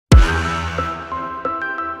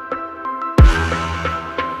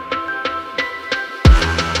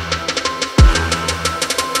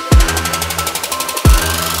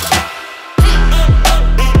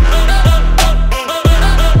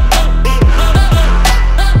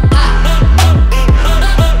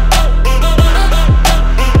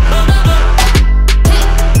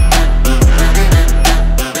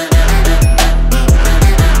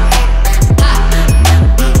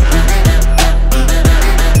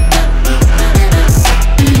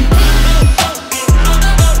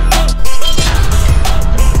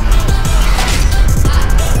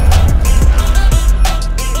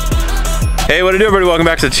Hey, what it do, everybody? Welcome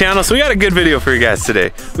back to the channel. So we got a good video for you guys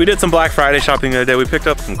today. We did some Black Friday shopping the other day. We picked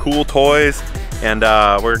up some cool toys, and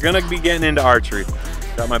we're gonna be getting into archery.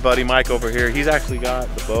 Got my buddy Mike over here. He's actually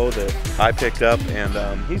got the bow that I picked up,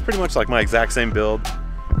 and he's pretty much like my exact same build.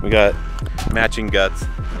 We got matching guts,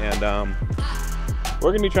 and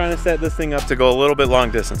we're gonna be trying to set this thing up to go a little bit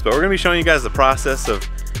long distance, but we're gonna be showing you guys the process of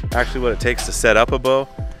actually what it takes to set up a bow.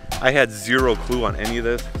 I had zero clue on any of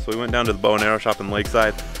this, so we went down to the bow and arrow shop in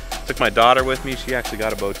Lakeside. Took my daughter with me. She actually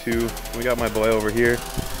got a bow too. We got my boy over here.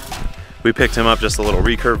 We picked him up just a little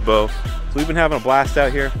recurve bow. So we've been having a blast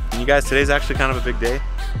out here. And you guys, today's actually kind of a big day.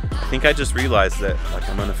 I think I just realized that like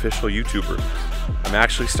I'm an official YouTuber. I'm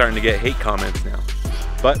actually starting to get hate comments now.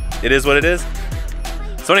 But it is what it is.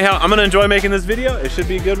 So anyhow, I'm gonna enjoy making this video. It should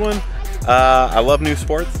be a good one. I love new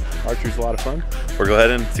sports. Archery's a lot of fun. We'll go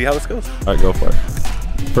ahead and see how this goes. All right, go for it.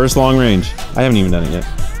 First long range. I haven't even done it yet.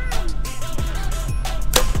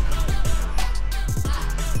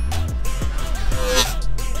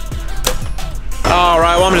 All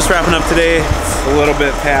right, well, I'm just wrapping up today. It's a little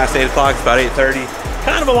bit past 8 o'clock, it's about 8:30.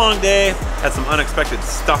 Kind of a long day. Had some unexpected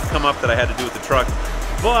stuff come up that I had to do with the truck.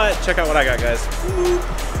 But check out what I got, guys.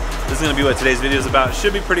 This is gonna be what today's video is about.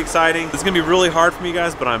 Should be pretty exciting. This is gonna be really hard for me,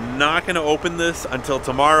 guys, but I'm not gonna open this until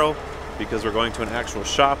tomorrow because we're going to an actual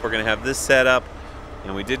shop. We're gonna have this set up,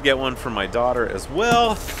 and we did get one for my daughter as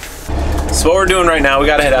well. So what we're doing right now, we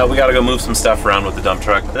gotta head out. We gotta go move some stuff around with the dump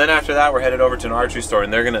truck. And then after that, we're headed over to an archery store,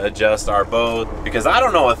 and they're gonna adjust our bow because I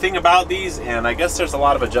don't know a thing about these, and I guess there's a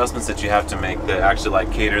lot of adjustments that you have to make that actually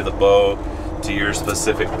like cater the bow to your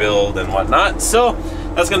specific build and whatnot. So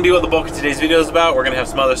that's gonna be what the bulk of today's video is about. We're gonna have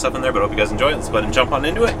some other stuff in there, but I hope you guys enjoy it. Let's go ahead and jump on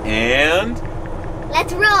into it, and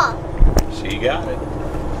let's roll. She got it.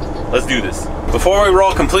 Let's do this. Before we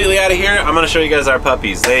roll completely out of here, I'm gonna show you guys our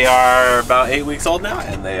puppies. They are about 8 weeks old now,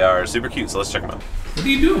 and they are super cute, so let's check them out. What are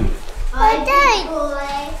you doing? Boy.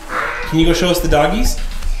 Can you go show us the doggies?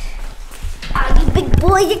 These big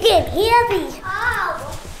boys are getting heavy.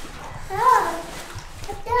 Oh.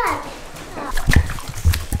 What's that?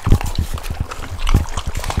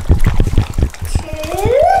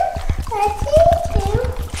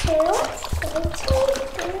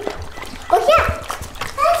 Oh, yeah.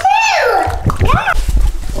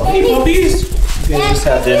 Hey puppies, you guys just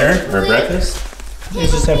have dinner or breakfast? You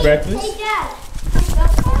guys just have breakfast?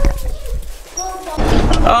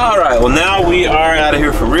 Alright, well now we are out of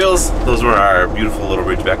here for reals. Those were our beautiful little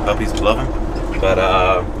Ridgeback puppies. We love them. But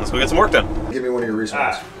let's go get some work done. Give me one of your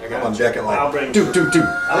wristbands. Come on deck and like, do.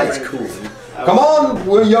 That's cool. Come on,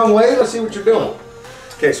 young lady, let's see what you're doing.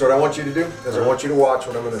 Okay, so what I want you to do is I want you to watch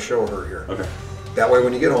what I'm going to show her here. Okay. That way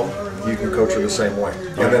when you get home, you can coach her the same way.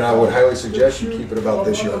 And then I would highly suggest you keep it about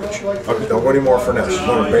this yardage. Okay. Don't go any more finesse.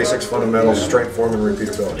 Go to basics, fundamentals, strength, form, and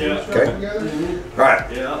repeatability. Okay? All right.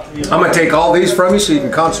 I'm going to take all these from you so you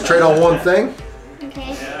can concentrate on one thing.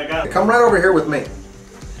 Okay. Come right over here with me.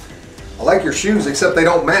 I like your shoes, except they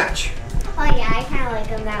don't match. Oh yeah, I kind of like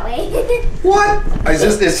them that way. What?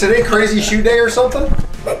 Is today crazy shoe day or something?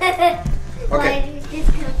 Okay. Well, I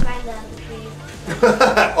just couldn't find them.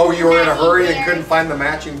 Oh, you were in a hurry and couldn't find the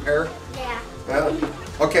matching pair? Yeah.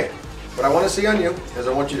 Okay, what I want to see on you is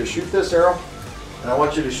I want you to shoot this arrow, and I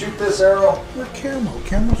want you to shoot this arrow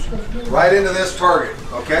right into this target,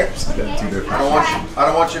 okay? I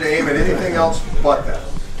don't want you to aim at anything else but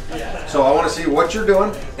that. So I want to see what you're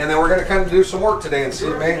doing, and then we're going to kind of do some work today and see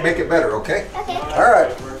make it better, okay? Okay. All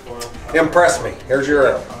right. Impress me. Here's your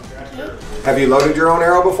arrow. Okay. Have you loaded your own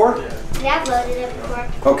arrow before? Yeah, I've loaded it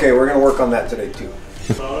before. Okay, we're going to work on that today too.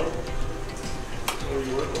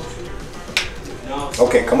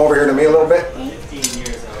 Okay, come over here to me a little bit.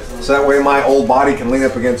 So that way my old body can lean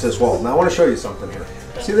up against this wall. Now I want to show you something here.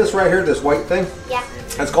 See this right here, this white thing? Yeah.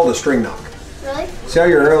 That's called a string knock. Really? See how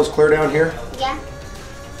your arrow's clear down here? Yeah.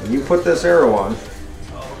 When you put this arrow on,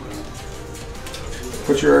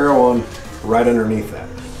 put your arrow on right underneath that.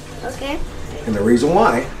 Okay. And the reason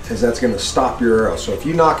why is that's going to stop your arrow. So if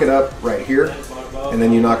you knock it up right here, and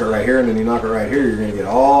then you knock it right here, and then you knock it right here, you're going to get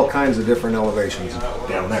all kinds of different elevations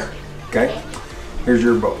down there. Okay? Here's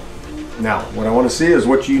your bow. Now, what I want to see is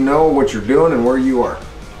what you know, what you're doing, and where you are.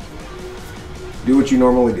 Do what you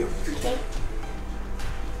normally do. Okay.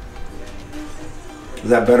 Is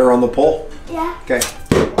that better on the pole? Yeah. Okay.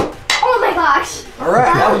 Oh my gosh. All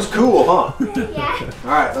right, that was cool, huh? Yeah.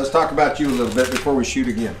 All right, let's talk about you a little bit before we shoot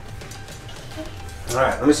again. All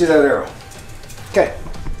right, let me see that arrow. Okay,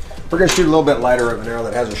 we're gonna shoot a little bit lighter of an arrow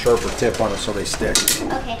that has a sharper tip on it so they stick.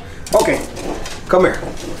 Okay. Okay, come here.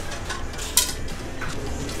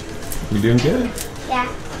 You doing good? Yeah.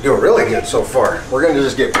 Doing really good so far. We're gonna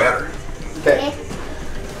just get better. Okay.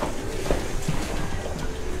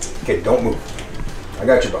 Okay, don't move. I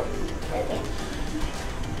got your bow. Okay.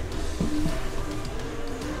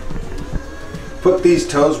 Put these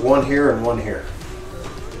toes, one here and one here.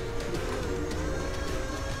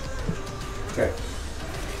 Okay.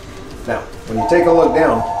 Now, when you take a look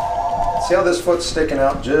down, see how this foot's sticking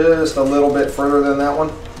out just a little bit further than that one?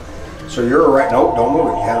 So you're right, nope, don't move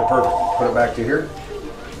it. You had it perfect. Put it back to here.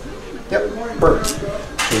 Yep, perfect.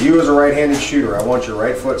 So you as a right-handed shooter, I want your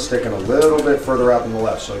right foot sticking a little bit further out than the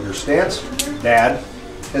left. So your stance, Dad,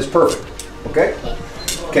 is perfect, okay?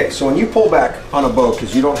 Okay, so when you pull back on a bow,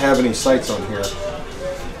 because you don't have any sights on here,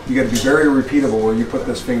 you got to be very repeatable where you put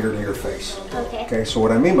this finger to your face. Okay. Okay, so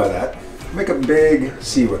what I mean by that, make a big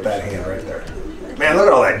C with that hand right there. Man, look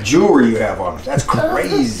at all that jewelry you have on. That's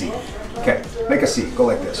crazy. Okay, make a C, go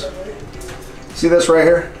like this. See this right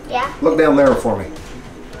here? Yeah. Look down there for me.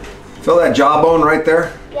 Feel that jawbone right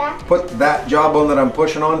there? Yeah. Put that jawbone that I'm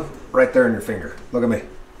pushing on right there in your finger. Look at me.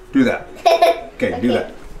 Do that. Okay, do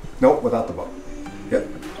that. Nope, without the bow. Yep.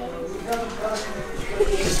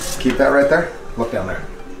 Keep that right there. Look down there.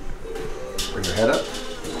 Bring your head up.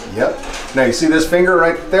 Yep. Now you see this finger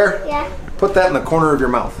right there? Yeah. Put that in the corner of your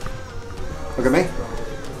mouth. Look at me.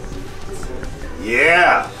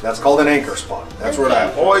 Yeah, that's called an anchor spot. That's where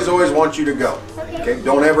I always want you to go. Okay,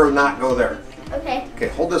 don't ever not go there. Okay. Okay,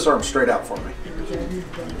 hold this arm straight out for me.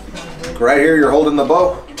 Right here, you're holding the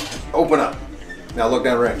bow. Open up. Now look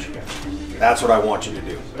down range. That's what I want you to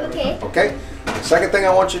do. Okay. Okay? The second thing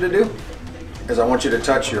I want you to do is I want you to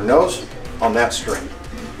touch your nose on that string.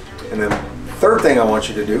 And then third thing I want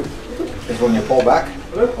you to do is when you pull back,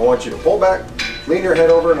 I want you to pull back, lean your head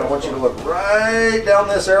over, and I want you to look right down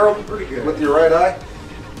this arrow with your right eye.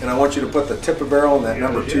 And I want you to put the tip of barrel on that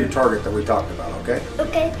number 2 target that we talked about, okay?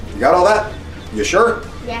 Okay. You got all that? You sure?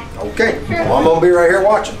 Yeah. Okay. Well, I'm gonna be right here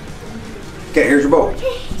watching. Okay, here's your bow.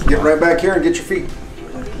 Get right back here and get your feet.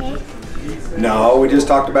 Okay. No, we just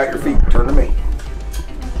talked about your feet. Turn to me.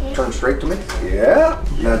 Okay. Turn straight to me. Yeah.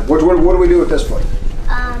 Now, what do we do with this foot?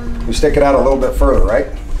 We stick it out a little bit further, right?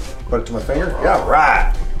 Put it to my finger. Yeah,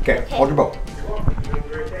 right. Okay, hold your bow.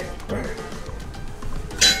 Right here.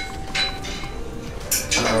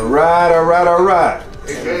 All right, all right, all right.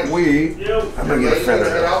 I'm gonna get a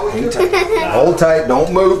feather out. Hang tight. Hold tight.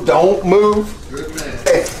 Don't move. Don't move.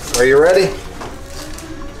 Hey, are you ready?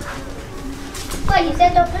 Oh, you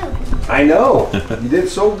said don't move. I know. You did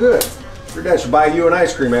so good. Your dad should buy you an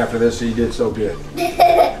ice cream after this, so you did so good.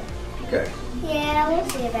 Okay. Yeah, we'll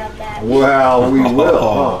see about that. Well, we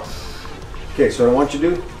will. Huh? Okay, so what I want you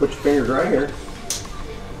to do, put your fingers right here.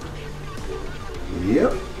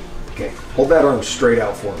 Yep. Okay, hold that arm straight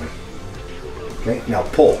out for me. Okay, now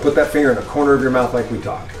pull. Put that finger in the corner of your mouth like we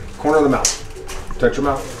talked. Corner of the mouth. Touch your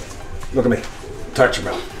mouth. Look at me. Touch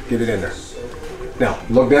your mouth. Get it in there. Now,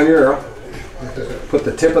 look down your arrow. Put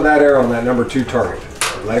the tip of that arrow on that number 2 target.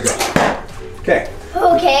 Let it go. Okay.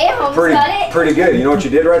 Okay, almost got it. Pretty good. You know what you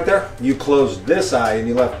did right there? You closed this eye and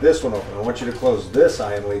you left this one open. I want you to close this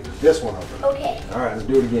eye and leave this one open. Okay. All right, let's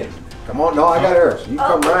do it again. Come on. No, I got arrows. You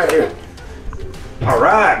come right here. All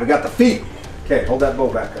right, we got the feet. Okay, hold that bow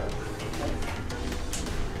back up.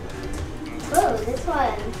 Whoa, this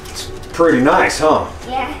one. It's pretty nice, huh?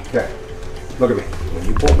 Yeah. Okay, look at me. When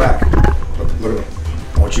you pull back, look at me.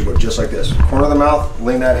 I want you to go just like this. Corner of the mouth,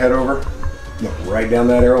 lean that head over. Look right down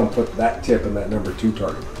that arrow and put that tip in that number 2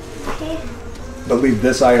 target. Okay. But leave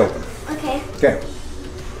this eye open. Okay. Okay.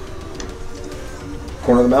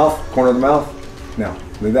 Corner of the mouth, corner of the mouth. Now,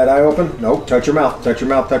 leave that eye open. Nope, touch your mouth, touch your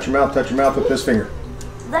mouth, touch your mouth, touch your mouth with this finger.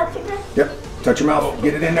 That finger? Yep, touch your mouth,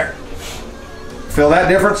 get it in there. Feel that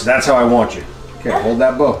difference? That's how I want you. Okay, hold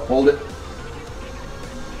that bow, hold it.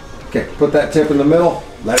 Okay, put that tip in the middle,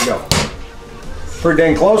 let it go. Pretty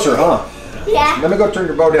dang closer, huh? Yeah. Let me go turn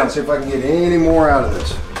your bow down, see if I can get any more out of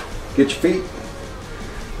this. Get your feet.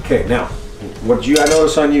 Okay, now, what I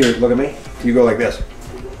notice on you, look at me, you go like this.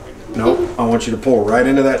 No, I want you to pull right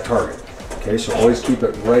into that target. Okay, so always keep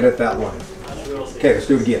it right at that line. Okay, let's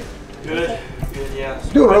do it again. Good, yeah.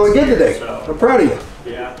 Doing really good today. I'm proud of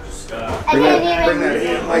you. Yeah, just Bring that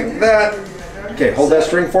in like that. Okay, hold that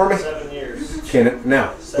string for me. 7 years. Okay,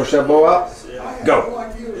 now, push that bow out. Go.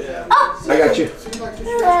 Oh! I got you.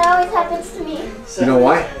 That always happens to me. You know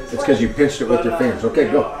why? It's because you pinched it with your fingers. Okay,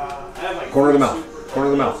 go. Corner of the mouth. Corner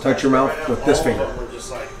of the mouth. Touch your mouth with this finger. We're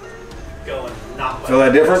just like going not Feel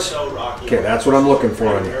that difference? so rocky. Okay, that's what I'm looking for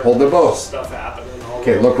on you. Hold the bow. Stuff happening.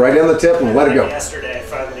 Okay, look right down the tip and let it go. Yesterday, I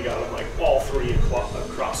finally got them like all 3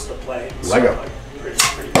 across the plane. Let go. Like,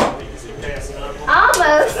 pretty easy passing up.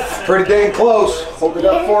 Almost. Pretty dang close. Hold it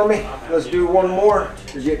up for me. Let's do one more.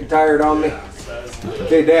 You're getting tired on me. says.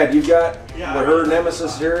 Okay, Dad, you got what her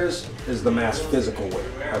nemesis here is the mass physical weight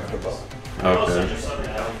of the bow. Okay.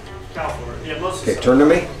 California. Yeah, Okay, turn to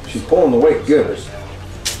me. She's pulling the weight good.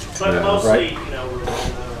 But mostly, right. you know,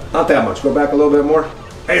 Not that much. Go back a little bit more.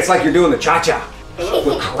 Hey, it's like you're doing the cha-cha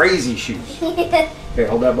with crazy shoes. Okay,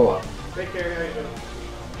 hold that bow up. take care. How you doing?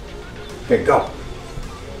 Okay, go.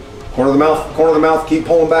 Corner of the mouth, corner of the mouth. Keep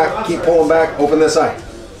pulling back, keep pulling back. Open this eye.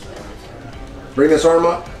 Bring this arm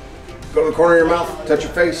up. Go to the corner of your mouth. Touch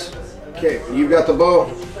your face. Okay, you've got the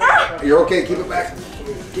bow. You're okay. Keep it back.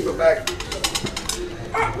 Keep it back.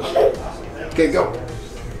 Okay, go.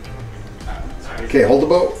 Okay, hold the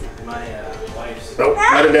bow. Nope,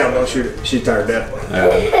 let it down. Don't shoot it. She's tired,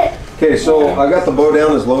 Dad. Okay, so I got the bow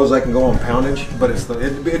down as low as I can go on poundage, but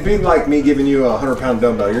it'd be like me giving you a 100-pound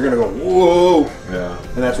dumbbell. You're gonna go whoa,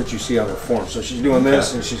 and that's what you see on her form. So she's doing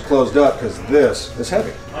this, and she's closed up because this is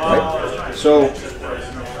heavy, right? So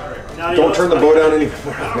don't turn the bow down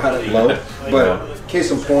anymore. I've got it low, but case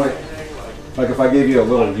in point, like if I gave you a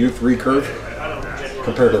little youth recurve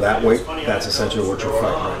compared to that weight, that's essentially what you're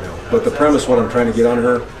fighting right now. But the premise, what I'm trying to get on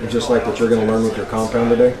her, is just like what you're going to learn with your compound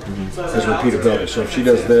today, is repeatability. So if she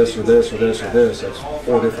does this or this or this or this, that's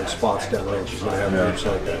 4 different spots down range. She's going to have groups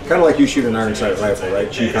like that. Kind of like you shoot an iron sight rifle, right?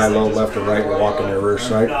 Cheek, high, low, left or right, you're walking their rear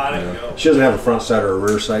sight. She doesn't have a front sight or a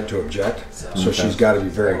rear sight to object, so she's got to be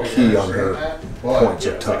very key on her points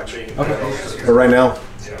of touch. But right now,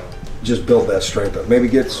 just build that strength up. Maybe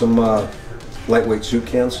get some lightweight soup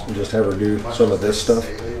cans and just have her do some of this stuff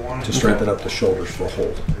to strengthen up the shoulders for a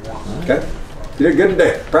hold. Okay? You did good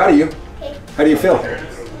today. Proud of you. How do you feel?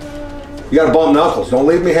 You got to bump knuckles. Don't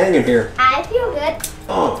leave me hanging here. I feel good.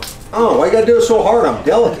 Oh, why you got to do it so hard? I'm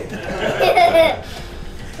delicate.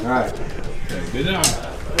 All right. Good job.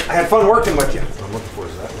 I had fun working with you. I'm looking for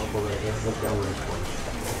is that knuckle right there. Look down this one.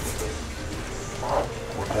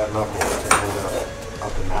 Want that knuckle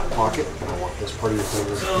up in that pocket, and I want this part of your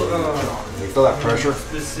finger. You feel that pressure?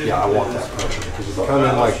 Yeah, I want that pressure because if you come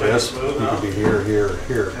in like this, you can be here, here,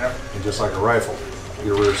 here, and just like a rifle,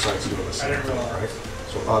 your rear sight's doing the same thing, right?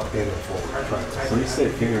 So up, in, and forward. Try it. When you say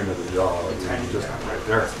finger into the jaw, Just right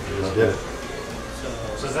there. You just did it.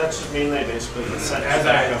 So does that just mean they basically set you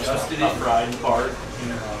back up the riding part?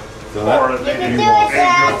 Feel that? Or You they can do go it,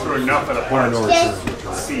 Dad. through enough of the One of parts Norris's to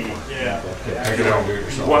return. see. Yeah. Take it out, do it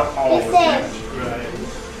yourself. What all of The it same. is. Right.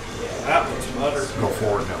 That looks butter. Go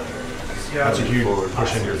forward now. That's a huge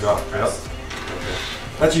push into your jaw. Yep.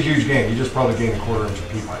 That's a huge gain. You just probably gained a 1/4 inch of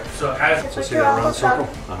pea pipe. So as So see that round circle?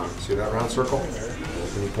 See that round circle?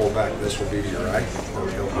 When you pull back, this will be to your eye. Or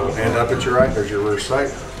you'll pull hand up at your eye. There's your rear sight.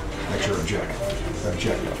 That's your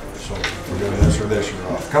objective. So if we're doing this or this, you're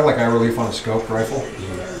off. Kind of like eye relief on a scope rifle.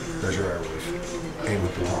 There's your eye relief. Aim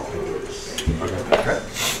with the top. Okay.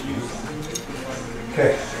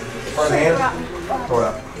 Okay. Front hand. Throw it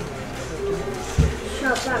up.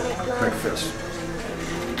 Big fist.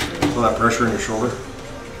 Feel that pressure in your shoulder?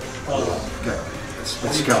 Okay. It's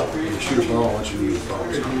scalp. When you shoot a bow, I want you to use bows.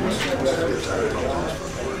 Once you get tired of bows.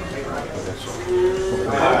 Okay, so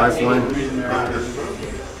lifeline.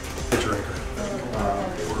 Hit your anchor.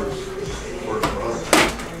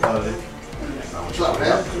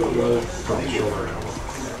 From the shoulder down.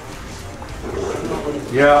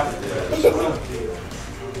 Yeah.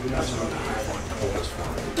 That's enough. Hold this for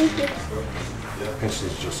me. Pinch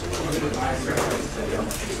these just a little bit.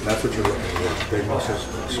 That's what you're looking for. Big muscles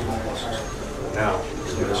and small muscles. Now,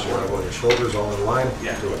 do this your elbow and your shoulders all in line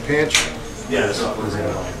to a pinch. Yes. Is in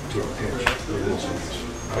line to a pinch.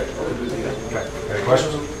 Right? Okay. Any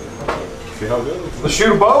questions? See how good? Let's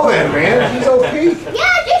shoot a bow then, man. He's OP.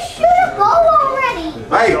 Yeah, just shoot a bow already.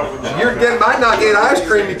 Hey, might not get ice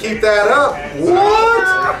cream to keep that up. What?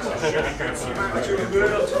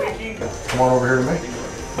 Come on over here to me.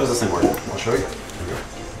 How does this thing work? I'll show you.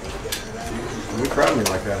 You crowd me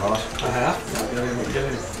like that, Hoss.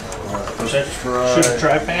 shoot a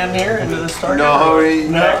tri-pan here into this target? No,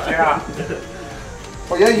 Yeah.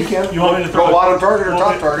 well, yeah, you can. You want me to throw Go bottom target or top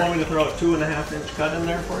Want target? me to throw a 2.5 inch cut in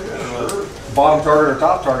there for you? Bottom target or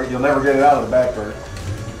top target, you'll never get it out of the back target.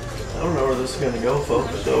 I don't know where this is going to go,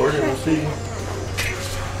 folks, so we're going to see.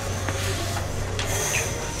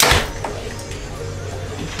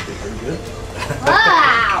 Pretty good.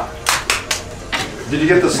 Wow. Did you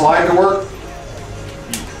get the slide to work?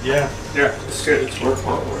 Yeah. Yeah, it's good. It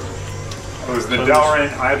was the dowel ring.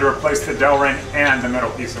 I had to replace the dowel ring and the metal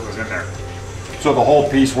piece that was in there. So the whole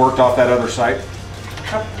piece worked off that other side?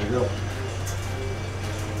 There you go.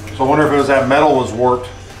 So I wonder if it was that metal was warped.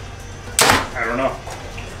 I don't know.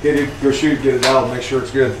 Go shoot, get it out, make sure it's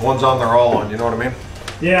good. One's on there, all on, you know what I mean?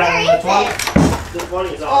 Yeah, Where is that's why. it? Oh,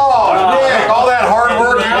 Nick, all that hard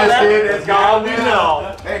work you just did, it's gone now.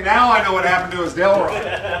 No. Hey, now I know what happened to his Delroy.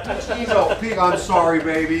 Jeez, oh, Pete, I'm sorry,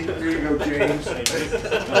 baby. Here you go, James. Throw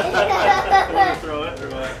it or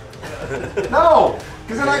what? No,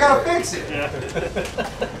 because then I gotta fix it.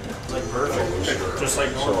 Like perfect. Just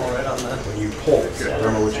like normal, right on that. When you pull,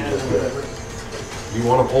 remember what you just did. You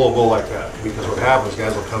want to pull a bull like that, because what happens,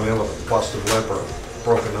 guys will come in with a busted lip or a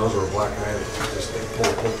broken nose or a black eye, and just they pull,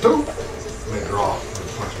 and they draw and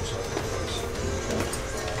punch themselves in the face.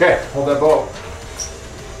 Okay, hold that bow.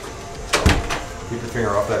 Keep your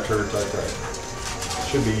finger off that trigger tight.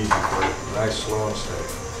 Should be easy for you. Nice, slow, and steady.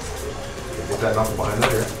 Okay, get that knuckle behind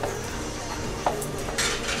that ear.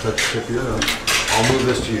 Touch the tip of your nose. I'll move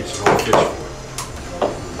this to you so don't pitch for it.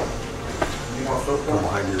 Come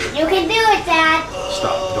behind your ear. You can do it, Dad.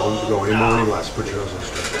 Stop. Don't go any more or any less. Put your nose on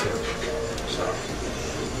straight. Stop.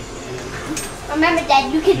 Remember, Dad,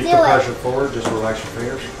 you can Keep do the it. pressure forward. Just relax your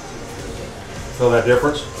fingers. Feel that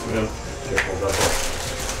difference? Yeah. Okay, hold that ball.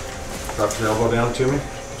 Drop your elbow down to me.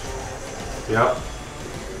 Yep.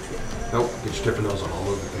 Nope. Get your tip of nose on. I'll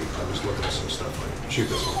move the feet. I'm just looking at some stuff. Like, shoot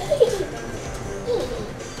this one.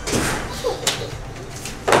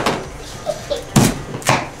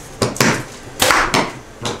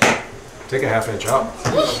 Take a half-inch out.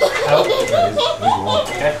 Out. Yeah, he's long.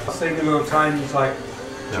 Okay. It's taking a little time. It's like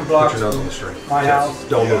Now, 2 blocks put your nose on the from string. my house.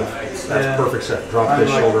 Don't move. Yeah. That's perfect set. Drop I'm this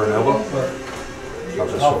like- shoulder and elbow. But Drop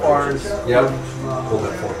this how shoulder. far is Yep. from, Hold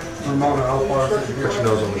that forward. Ramona? How far is it Put here? your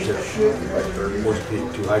nose on the tip. Where's the peak?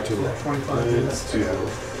 Too high, too low? 25 minutes. Too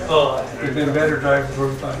Oh, it'd been better driving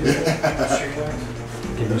 45 minutes.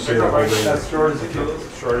 Can you see that right That's short as it goes.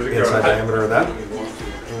 Short as it inside goes. diameter of that?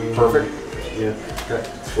 Perfect. Yeah. Okay.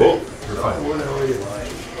 Cool. You're fine. Go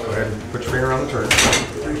ahead and put your finger on the turn.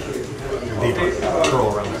 Deeper. Curl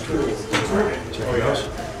around that turn. Check your nose.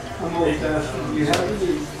 I'm always asking, you have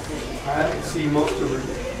any, I haven't seen most of the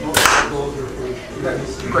bulls are for.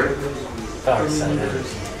 Great.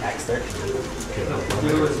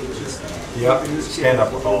 Yep. Stand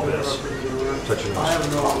up with all this. Touch your I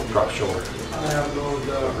have nose. no, Drop your shoulder. I have no,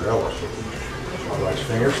 Your elbow. Relax your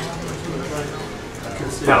fingers.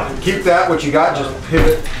 consider. Now, keep that, what you got, just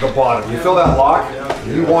pivot the bottom. You feel that lock?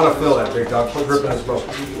 You want to feel that, big dog. Put grip in his boat.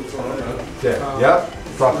 Okay, yep.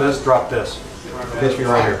 Drop this, drop this. Pinch me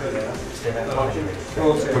right here.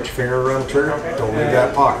 Put your finger around the trigger. Don't leave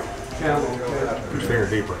that pocket. Put your finger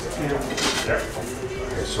deeper.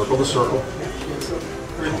 Okay, circle the circle.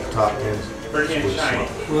 Top pins. Squeeze slow.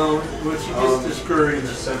 Well, when she gets discouraged,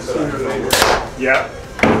 sooner or later. Yeah.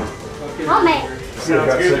 Oh, man. See, I've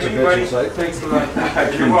got good such to a me, bitch buddy. inside. Thanks a lot.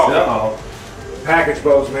 You're welcome. Package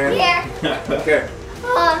bows, man. Here. Okay.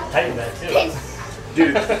 Pin. Dude,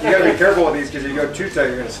 you gotta be careful with these because if you go too tight,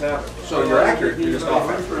 you're gonna snap it. So you're accurate, you just off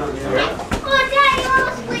it. Oh, Dad, you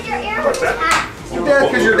almost split your arrows in half. Your dad,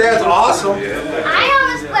 because your dad's awesome. I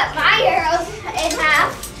almost split my arrows in half.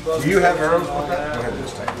 Do you have arrows with that? Go ahead and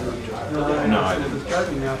just tighten it up. No, I didn't. You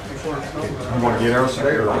want to get arrows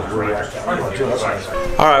today or react?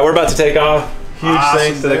 All right, we're about to take off. Huge Awesome,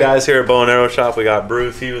 thanks to the dude. guys here at Bow and Arrow Shop. We got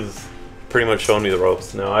Bruce. He was pretty much showing me the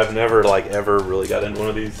ropes. Now, I've never ever really got into one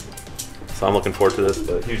of these, so I'm looking forward to this.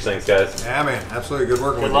 But huge thanks, guys. Yeah, man, absolutely good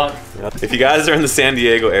work. Good luck. Yeah. If you guys are in the San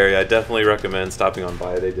Diego area, I definitely recommend stopping on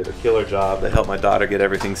by. They did a killer job. They helped my daughter get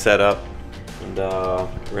everything set up, and we're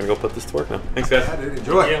gonna go put this to work now. Thanks, guys. Yeah, dude,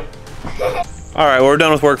 enjoy. Yeah. All right, well, we're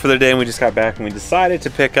done with work for the day, and we just got back, and we decided to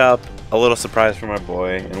pick up a little surprise for my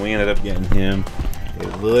boy, and we ended up getting him a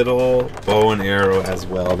little bow and arrow as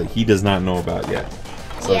well that he does not know about yet.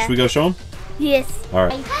 So Yeah. should we go show him? Yes. All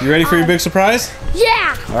right, you ready for your big surprise?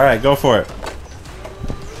 Yeah. All right, go for it.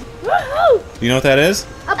 Woohoo! Do you know what that is?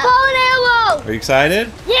 A bow and arrow. Are you excited?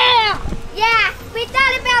 Yeah. Yeah. We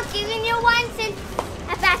thought about giving you one since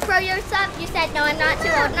if I throw yours up, you said no, I'm not too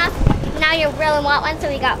old enough. Now you really want one, so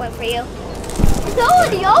we got one for you. It's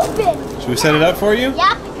already open. Should we set it up for you?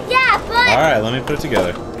 Yep. Yeah, but All right, let me put it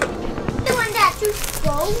together. the one that you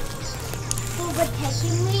go for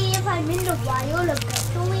protecting me if I'm in the wild or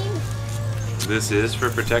patrolling. This is for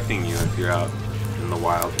protecting you if you're out in the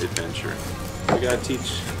wild adventure. We gotta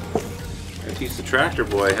teach the tractor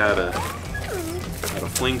boy how to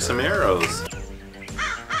fling some arrows.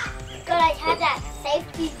 Good, I had that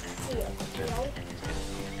safety seal. You know?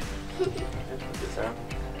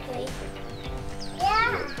 Okay.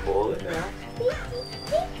 Yeah. Pull it down.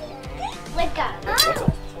 Let go.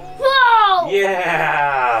 Whoa!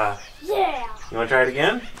 Yeah! Yeah. You wanna try it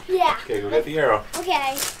again? Yeah. Okay, go get the arrow.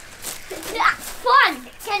 Okay. That's fun.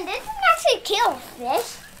 Can this actually kill a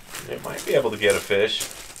fish? It might be able to get a fish.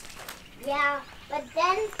 Yeah, but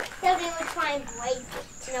then somebody would try and break it.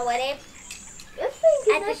 You know what? If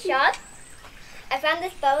at the shop, I found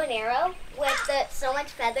this bow and arrow with so much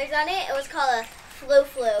feathers on it. It was called a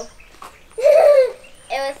flu.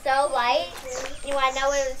 It was so light. You want to know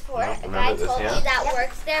what it was for? A guy told me that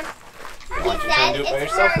works there. He said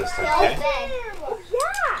it's for kill bed. Oh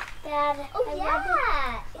yeah. Dad. Oh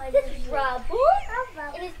yeah. Is this rubble?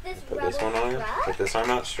 It is this rubble. Put this one on you. Put this arm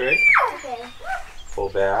out straight. Okay. Pull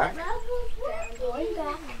back. Going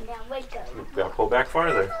back. Now let go. You gotta pull back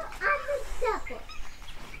farther.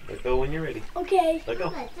 Let go when you're ready. Okay. Let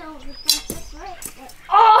go.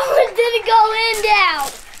 Oh, it didn't go in now.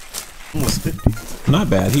 Almost 50. Not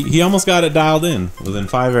bad. He almost got it dialed in within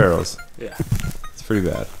 5 arrows. Yeah. It's pretty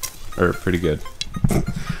bad. Or pretty good.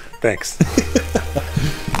 Thanks.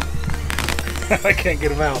 I can't get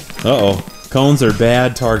them out. Uh-oh. Cones are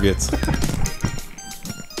bad targets.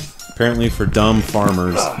 Apparently for dumb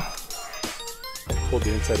farmers. Hold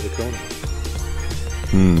the inside of the cone.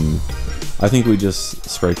 I think we just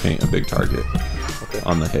spray paint a big target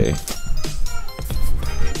on the hay.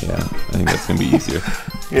 Yeah, I think that's gonna be easier.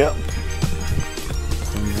 Yep.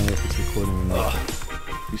 Don't know if it's recording or not.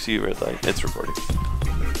 You see a red light? It's recording.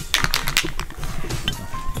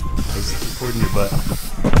 It's recording your butt.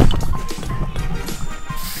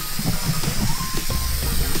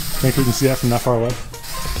 Think we can see that from that far away?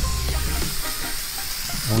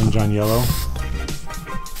 Orange on yellow. I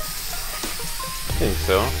think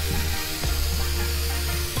so.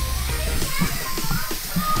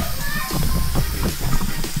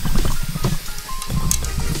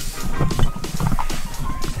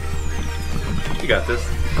 You got this.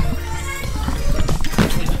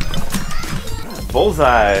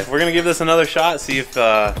 Bullseye. We're gonna give this another shot, see if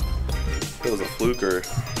it was a fluke or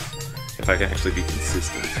if I can actually be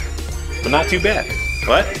consistent. But not too bad.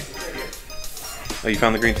 What? Oh, you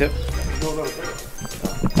found the green tip?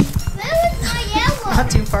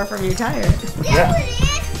 Not too far from your tire. Yeah.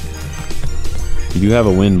 You do have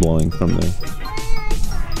a wind blowing from the...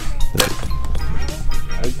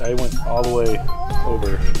 I went all the way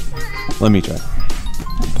over. Let me try.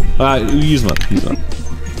 Use one.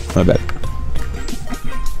 My bad.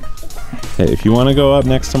 Hey, if you want to go up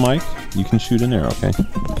next to Mike, you can shoot an arrow, okay?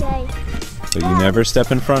 Okay. But you never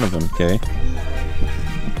step in front of him, okay?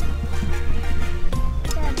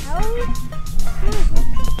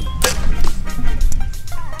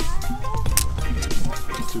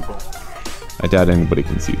 It's too far. I doubt anybody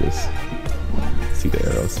can see this. See the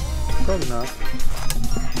arrows. Probably not.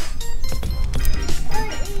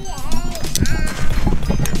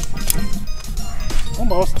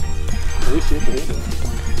 Almost. At least you hit it.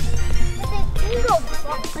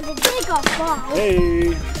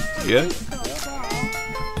 Hey! Yeah?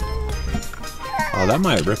 Oh, that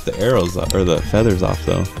might rip the arrows off, or the feathers off,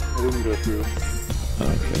 though. It didn't go through.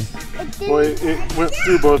 Okay. Well, it went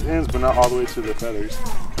through both ends, but not all the way to the feathers.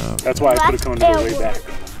 Oh. That's why I put a cone to go way back.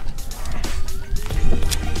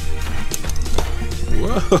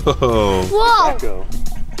 Whoa! Whoa! Go.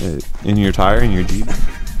 In your tire, in your Jeep?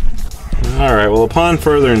 Alright, well, upon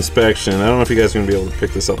further inspection, I don't know if you guys are going to be able to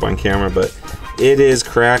pick this up on camera, but it is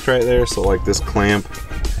cracked right there, so like this clamp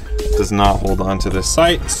does not hold on to this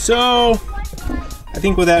sight. So I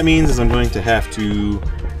think what that means is I'm going to have to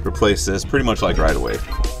replace this pretty much like right away.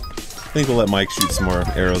 I think we'll let Mike shoot some more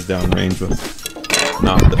arrows downrange with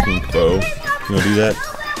not the pink bow. You want to do that?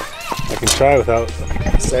 I can try without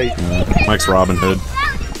sight. Mike's Robin Hood.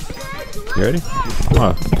 You ready?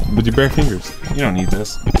 Oh, with your bare fingers. You don't need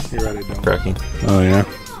this. You're right, I don't. Cracking. Oh, yeah?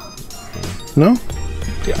 No?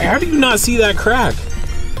 How do you not see that crack?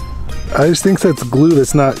 I just think that's glue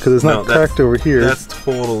that's not, because it's not cracked over here. That's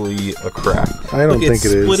totally a crack. I don't think it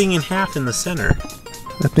is. It's splitting in half in the center.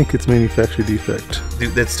 I think it's manufacturer defect.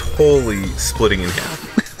 Dude, that's totally splitting in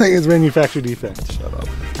half. I think it's manufacturer defect. Shut up.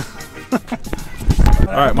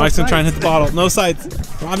 Alright, Mike's gonna try and hit the bottle. No sights.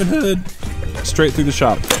 Robin Hood. Straight through the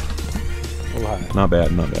shop. Not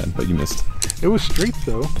bad, but you missed. It was straight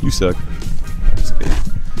though. You suck. Just kidding.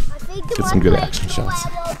 Get some good action shots.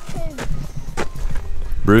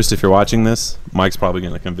 Bruce, if you're watching this, Mike's probably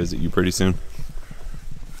gonna come visit you pretty soon.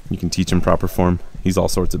 You can teach him proper form. He's all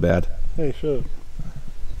sorts of bad. Hey, shut up.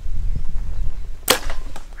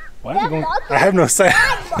 Why am I going? I have no sight.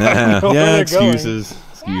 Yeah, excuses.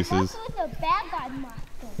 Excuses. That bad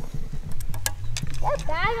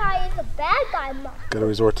guy is a bad guy monster. Gotta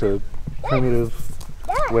resort to primitive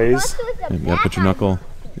ways. You gotta put your knuckle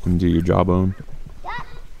into your jawbone.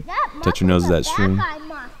 Touch your nose with that string.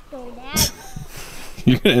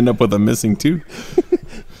 You're gonna end up with a missing tooth.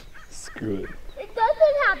 Screw it. It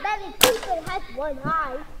doesn't have many teeth, it has one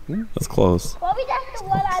eye. That's close. Probably that's the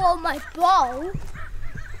one eye on my bone.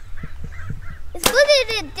 It's good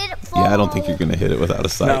that it didn't fall. Yeah, I don't think you're gonna hit it without a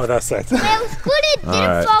sight. Not without sights. It was good it didn't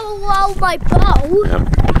right. follow my bow. Yep.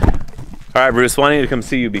 All right, Bruce, well, I need to come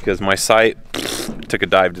see you because my sight took a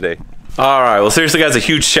dive today. All right, well, seriously, guys, a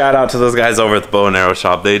huge shout out to those guys over at the bow and arrow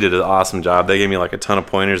shop. They did an awesome job. They gave me like a ton of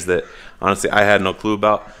pointers that honestly I had no clue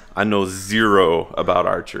about. I know zero about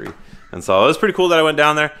archery. And so it was pretty cool that I went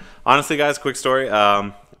down there. Honestly, guys, quick story.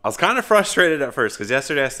 I was kind of frustrated at first because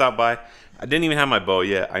yesterday I stopped by. I didn't even have my bow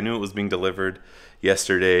yet. I knew it was being delivered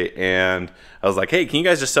yesterday. And I was like, hey, can you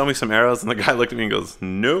guys just sell me some arrows? And the guy looked at me and goes,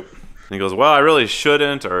 nope. And he goes, well, I really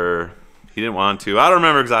shouldn't, or he didn't want to. I don't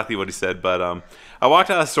remember exactly what he said, but I walked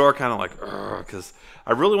out of the store kind of like, because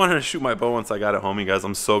I really wanted to shoot my bow once I got it home, you guys.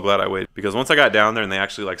 I'm so glad I waited. Because once I got down there and they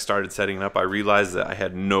actually like started setting it up, I realized that I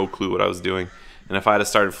had no clue what I was doing. And if I had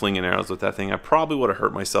started flinging arrows with that thing, I probably would have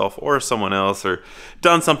hurt myself or someone else or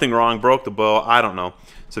done something wrong, broke the bow, I don't know.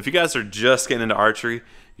 So if you guys are just getting into archery,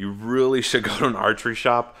 you really should go to an archery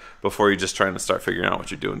shop before you're just trying to start figuring out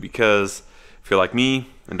what you're doing. Because if you're like me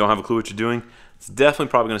and don't have a clue what you're doing, it's definitely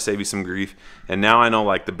probably going to save you some grief. And now I know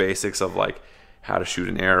like the basics of like how to shoot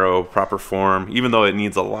an arrow, proper form, even though it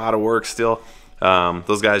needs a lot of work still.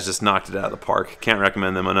 Those guys just knocked it out of the park. Can't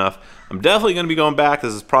recommend them enough. I'm definitely going to be going back.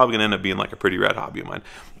 This is probably going to end up being like a pretty rad hobby of mine.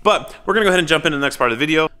 But we're going to go ahead and jump into the next part of the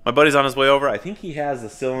video. My buddy's on his way over. I think he has the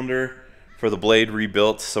cylinder for the blade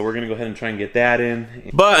rebuilt, so we're going to go ahead and try and get that in.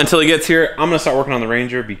 But until he gets here, I'm going to start working on the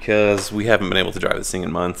Ranger because we haven't been able to drive this thing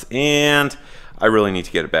in months, and I really need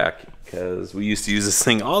to get it back because we used to use this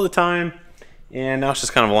thing all the time, and now it's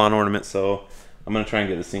just kind of a lawn ornament, so I'm going to try and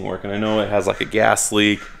get this thing working. I know it has like a gas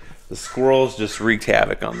leak. The squirrels just wreaked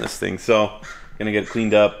havoc on this thing, so I'm going to get it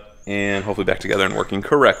cleaned up and hopefully back together and working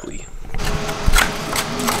correctly.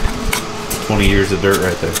 20 years of dirt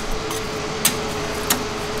right there.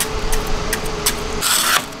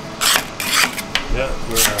 Yeah,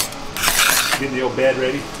 we're getting the old bed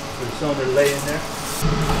ready for the cylinder to lay in there.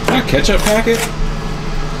 That ketchup packet?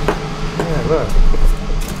 Yeah, look.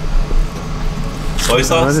 Soy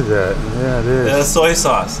sauce? What is that? Yeah, it is. That's soy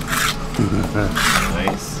sauce.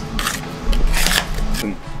 Nice.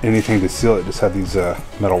 Anything to seal it just had these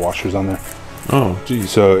metal washers on there. Oh, geez.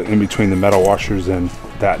 So in between the metal washers and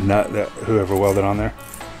that nut that whoever welded on there,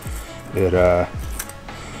 it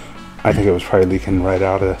I think it was probably leaking right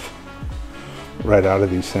out of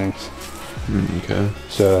these things. Okay.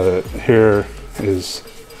 So here is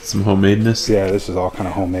some homemadeness. Yeah, this is all kind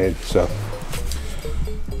of homemade. So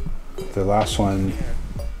the last one,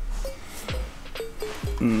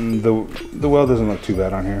 the weld doesn't look too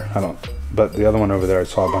bad on here. I don't. But the other one over there, I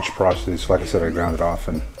saw a bunch of porosity, so like I said, I ground it off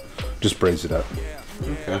and just brazed it up.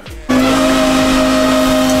 Okay.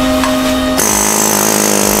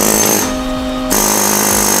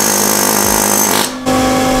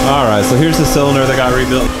 Alright, so here's the cylinder that got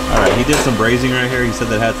rebuilt. Alright, he did some brazing right here. He said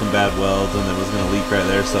that had some bad welds and it was going to leak right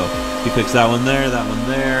there. So he fixed that one there, that one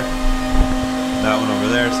there, that one over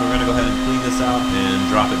there. So we're going to go ahead and clean this out and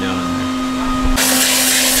drop it down in there.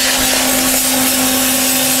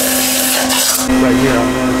 Right here on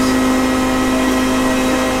this.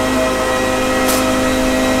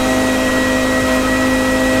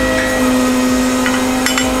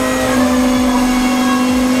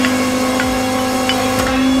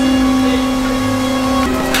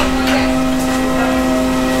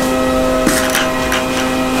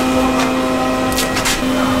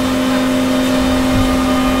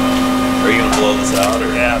 Are you going to blow this out? Or?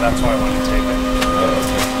 Yeah, that's why I wanted to take it. Oh,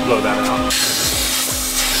 okay. Blow that out.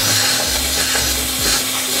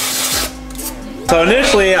 So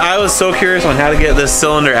initially, I was so curious on how to get this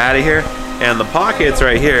cylinder out of here, and the pockets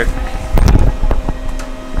right here.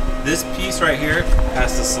 This piece right here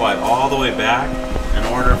has to slide all the way back in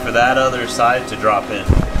order for that other side to drop in.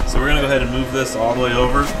 So we're gonna go ahead and move this all the way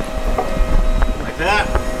over, like that.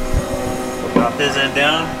 Drop his end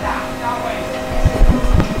down.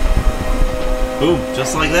 Boom,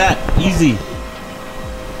 just like that, easy.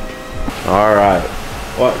 All right,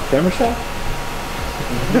 what, camera shot?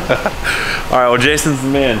 All right, well, Jason's the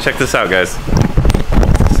man. Check this out, guys.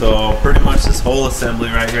 So pretty much this whole assembly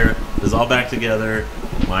right here is all back together,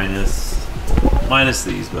 minus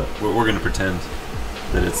these, but we're gonna pretend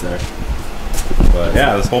that it's there. But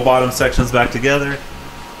yeah, this whole bottom section's back together,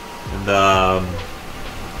 and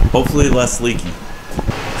hopefully less leaky.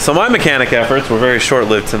 So my mechanic efforts were very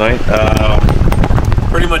short-lived tonight.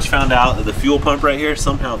 Pretty much found out that the fuel pump right here,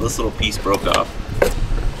 somehow this little piece broke off,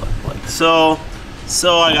 like so.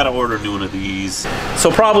 So I gotta order a new one of these.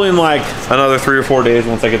 So probably in like another 3 or 4 days,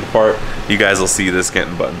 once I get the part, you guys will see this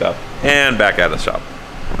getting buttoned up and back out of the shop.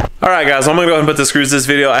 All right, guys, I'm gonna go ahead and put the screws in this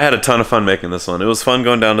video. I had a ton of fun making this one. It was fun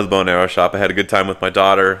going down to the bow and arrow shop. I had a good time with my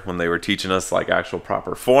daughter when they were teaching us like actual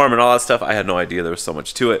proper form and all that stuff. I had no idea there was so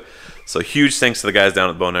much to it. So huge thanks to the guys down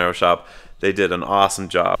at the bow and arrow shop. They did an awesome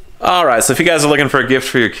job. All right, so if you guys are looking for a gift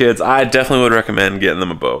for your kids, I definitely would recommend getting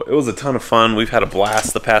them a bow. It was a ton of fun. We've had a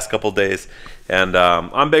blast the past couple days, and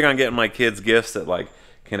I'm big on getting my kids gifts that like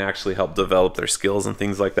can actually help develop their skills and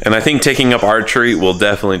things like that. And I think taking up archery will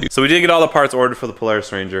definitely do. So we did get all the parts ordered for the Polaris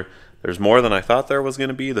Ranger. There's more than I thought there was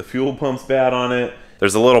gonna be. The fuel pump's bad on it.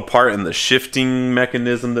 There's a little part in the shifting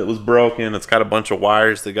mechanism that was broken. It's got a bunch of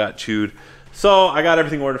wires that got chewed. So I got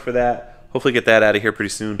everything ordered for that. Hopefully get that out of here pretty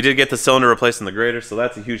soon. We did get the cylinder replaced in the grader, so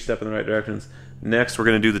that's a huge step in the right directions. Next, we're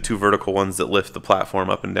gonna do the 2 vertical ones that lift the platform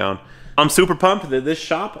up and down. I'm super pumped that this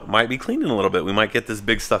shop might be cleaning a little bit. We might get this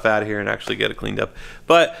big stuff out of here and actually get it cleaned up.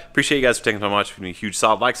 But appreciate you guys for taking time to watch. Give me a huge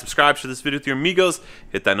solid like, subscribe, share this video with your amigos,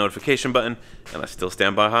 hit that notification button, and I still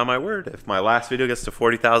stand behind my word. If my last video gets to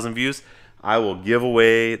 40,000 views, I will give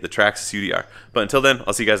away the Traxxas UDR. But until then,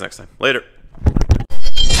 I'll see you guys next time. Later.